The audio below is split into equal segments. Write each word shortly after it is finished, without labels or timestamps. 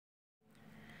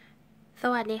ส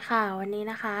วัสดีค่ะวันนี้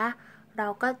นะคะเรา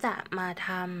ก็จะมาท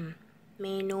ำเม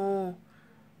นู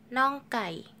น่องไก่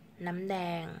น้ำแด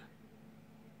ง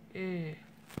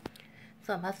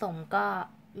ส่วนผสมก็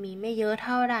มีไม่เยอะเ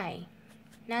ท่าไหร่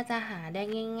น่าจะหาได้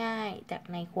ง่ายๆจาก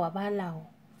ในครัวบ้านเรา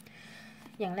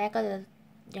อย่างแรก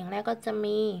ก็จะ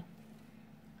มี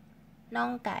น่อ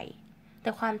งไก่แต่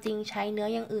ความจริงใช้เนื้อ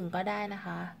อย่างอื่นก็ได้นะค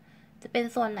ะจะเป็น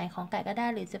ส่วนไหนของไก่ก็ได้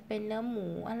หรือจะเป็นเนื้อหมู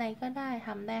อะไรก็ได้ท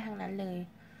ำได้ทั้งนั้นเลย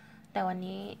แต่วัน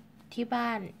นี้ที่บ้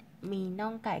านมีน่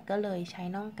องไก่ก็เลยใช้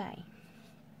น่องไก่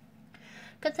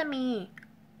ก็จะมี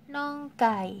น่องไ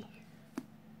ก่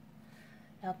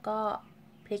แล้วก็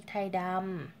พริกไทยด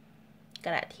ำก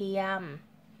ระเทียม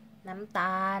น้ำต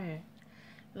าล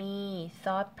มีซ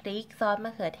อสพริกซอสม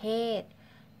ะเขือเทศ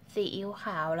ซีอิ๊วข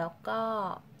าวแล้วก็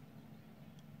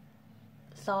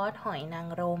ซอสหอยนาง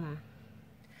รม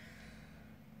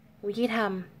วิธีท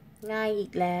ำง่ายอี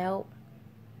กแล้ว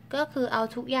ก็คือเอา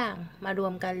ทุกอย่างมารว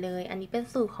มกันเลยอันนี้เป็น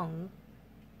สูตรของ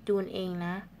จูนเองน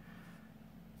ะ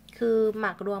คือห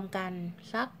มักรวมกัน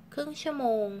สักครึ่งชั่วโม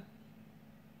ง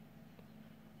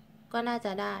ก็น่าจ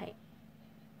ะได้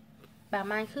ประ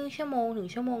มาณครึ่งชั่วโมงถึง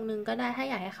ชั่วโมงนึงก็ได้ถ้า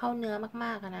อยากให้เข้าเนื้อม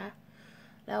ากๆนะ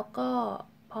แล้วก็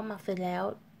พอหมักเสร็จแล้ว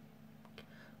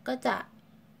ก็จะ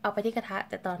เอาไปที่กระทะ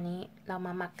แต่ตอนนี้เราม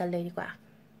าหมักกันเลยดีกว่า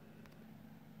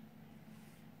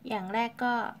อย่างแรก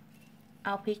ก็เอ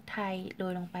าพริกไทยโร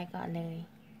ยลงไปก่อนเลย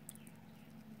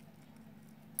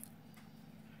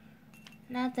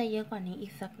น่าจะเยอะกว่านี้อี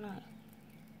กสักหน่อย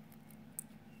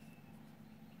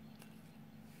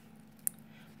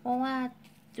เพราะว่า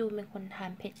จูนเป็นคนทา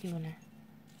นเผ็ดอยู่นะ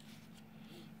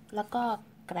แล้วก็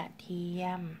กระเทีย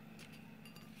ม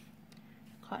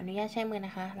ขออนุญาตใช้มือน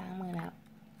ะคะล้างมือแล้ว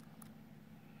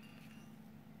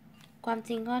ความจ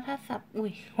ริงก็ถ้าสับ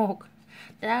หก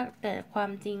แต่ควา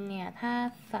มจริงเนี่ยถ้า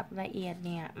สับละเอียดเ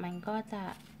นี่ยมันก็จะ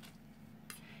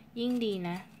ยิ่งดี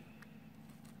นะ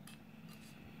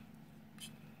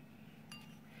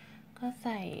ก็ใ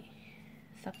ส่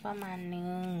สักประมาณนึ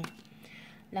ง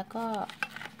แล้วก็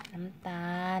น้ำต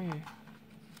าล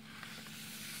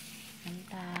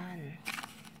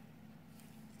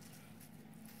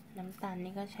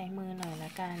นี่ก็ใช้มือหน่อยล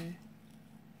ะกัน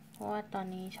เพราะว่าตอน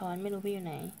นี้ช้อนไม่รู้ไปอยู่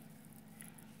ไหน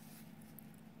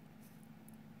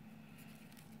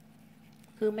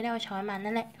คือไม่ได้เอาช้อนมา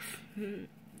นั่นแหละ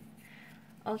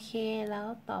โอเคแล้ว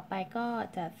ต่อไปก็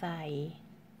จะใส่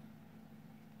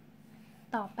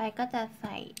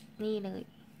นี่เลย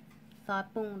ซอส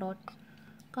ปรุงรส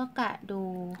ก็กะดู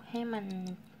ให้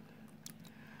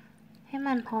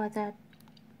มันพอจะ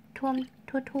ทั่วไ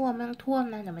ม่ต้องท่วม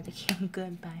นะเดี๋ยวมันจะเค็มเกิ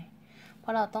นไปเพรา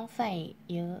ะเราต้องใส่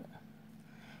เยอะ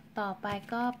ต่อไป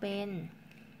ก็เป็น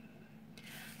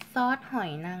ซอสหอ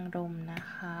ยนางรมนะ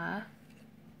คะ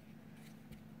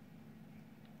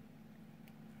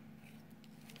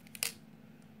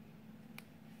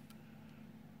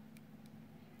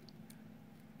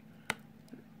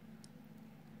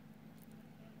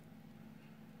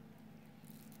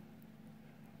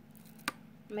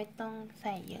ไม่ต้องใ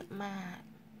ส่เยอะมาก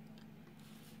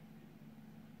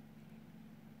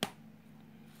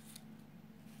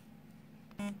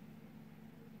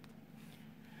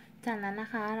จากนั้นนะ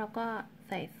คะเราก็ใ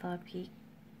ส่ซอสพริก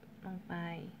ลงไป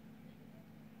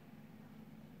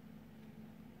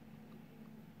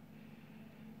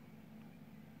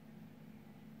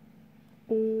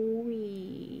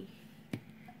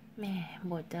แม่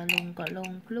บทจะลงก็ล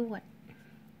งพรวด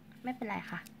ไม่เป็นไร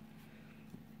ค่ะ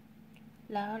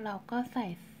แล้วเราก็ใส่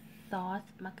ซอส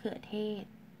มะเขือเทศ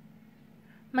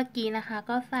เมื่อกี้นะคะ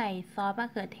ก็ใส่ซอสมะ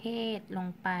เขือเทศลง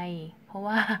ไปเพราะ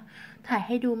ว่าถ่ายใ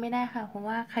ห้ดูไม่ได้ค่ะเพราะ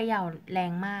ว่าเขย่าแร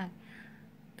งมาก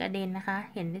กระเด็นนะคะ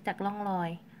เห็นได้จากร่องรอย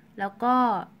แล้วก็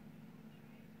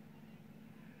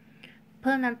เ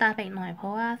พิ่มน้ำตาลไปอีกหน่อยเพรา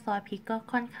ะว่าซอสพริกก็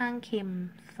ค่อนข้างเค็ม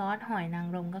ซอสหอยนาง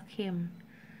รมก็เค็ม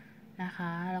นะค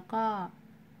ะแล้วก็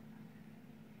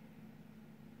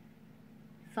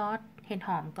ซอสเห็ดห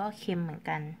อมก็เค็มเหมือน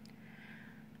กัน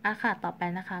ค่ะต่อไป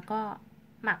นะคะก็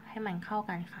หมักให้มันเข้า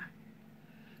กันค่ะ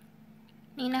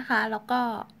นี่นะคะแล้วก็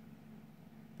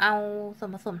เอาส่วน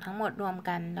ผสมทั้งหมดรวม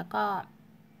กันแล้วก็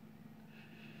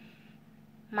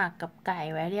หมักกับไก่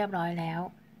ไว้เรียบร้อยแล้ว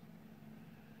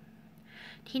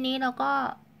ทีนี้เราก็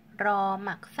รอห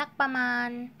มักสักประมาณ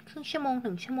ครึ่งชั่วโมงถึ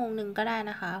งชั่วโมงนึงก็ได้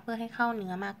นะคะเพื่อให้เข้าเนื้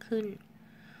อมากขึ้น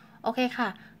โอเคค่ะ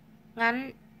งั้น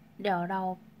เดี๋ยวเรา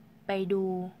ไปดู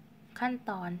ขั้น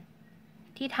ตอน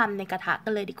ที่ทำในกระทะกั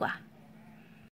นเลยดีกว่า